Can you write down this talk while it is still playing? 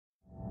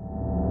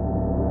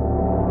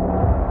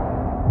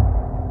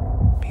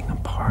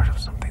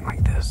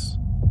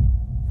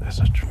is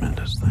a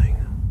tremendous thing.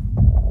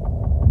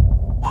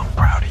 I'm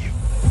proud of you.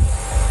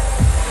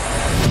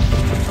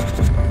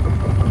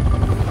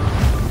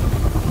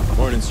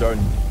 Morning,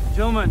 Sergeant.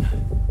 Gentlemen,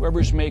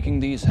 whoever's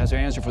making these has an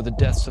answer for the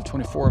deaths of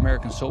 24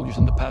 American soldiers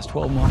in the past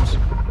 12 months.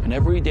 And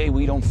every day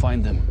we don't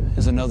find them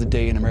is another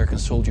day an American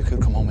soldier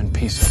could come home in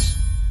pieces.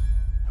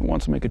 Who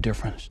wants to make a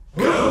difference?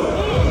 Hey,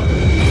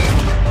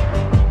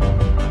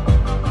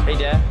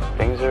 Dad.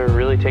 Things are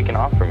really taking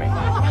off for me.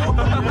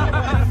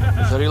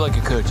 How do you like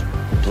it, Coach?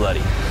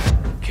 Bloody.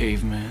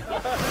 Caveman.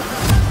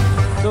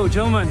 So,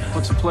 gentlemen,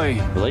 what's the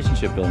play?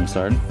 Relationship building,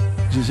 Sergeant.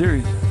 Is you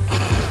serious?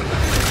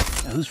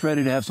 Now, who's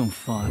ready to have some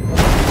fun?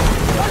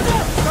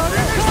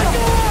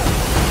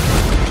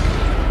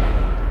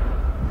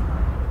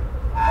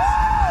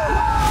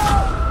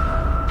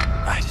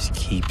 I just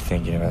keep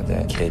thinking about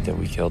that kid that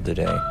we killed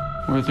today.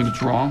 What, I think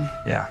it's wrong?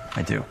 Yeah,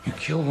 I do. You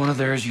kill one of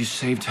theirs, you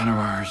save 10 of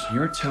ours.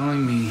 You're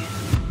telling me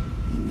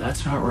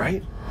that's not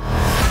right?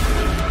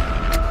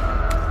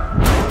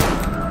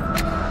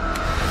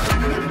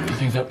 You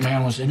think that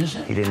man was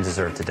innocent? He didn't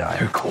deserve to die.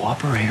 They're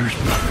cooperators.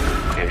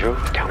 Andrew,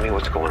 tell me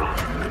what's going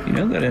on. You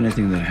know that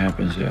anything that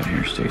happens out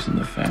here stays in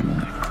the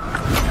family.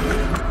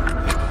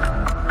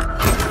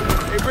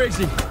 Hey,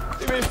 Briggsy,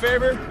 do me a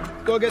favor.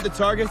 Go get the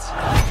targets.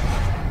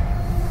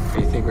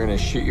 You think we're gonna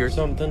shoot you or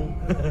something?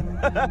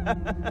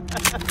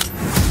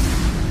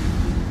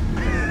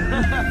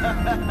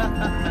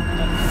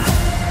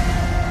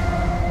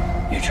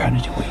 You're trying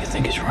to do what you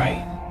think is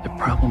right. The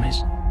problem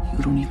is,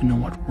 you don't even know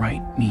what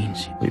right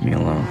means. Leave me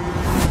alone.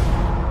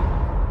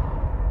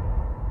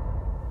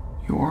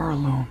 You are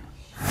alone.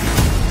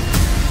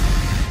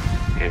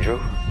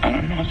 Andrew? I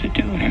don't know what to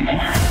do anymore.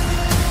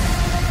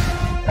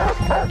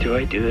 Do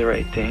I do the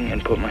right thing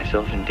and put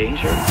myself in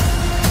danger?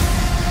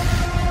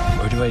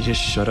 Or do I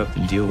just shut up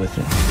and deal with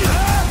it?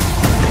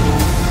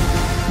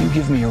 You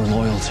give me your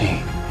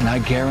loyalty, and I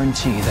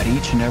guarantee that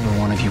each and every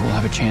one of you will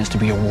have a chance to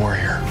be a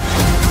warrior.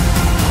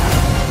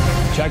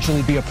 To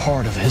actually be a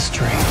part of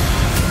history.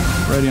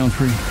 Ready on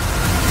 3.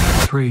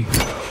 3,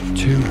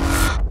 2,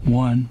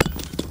 1.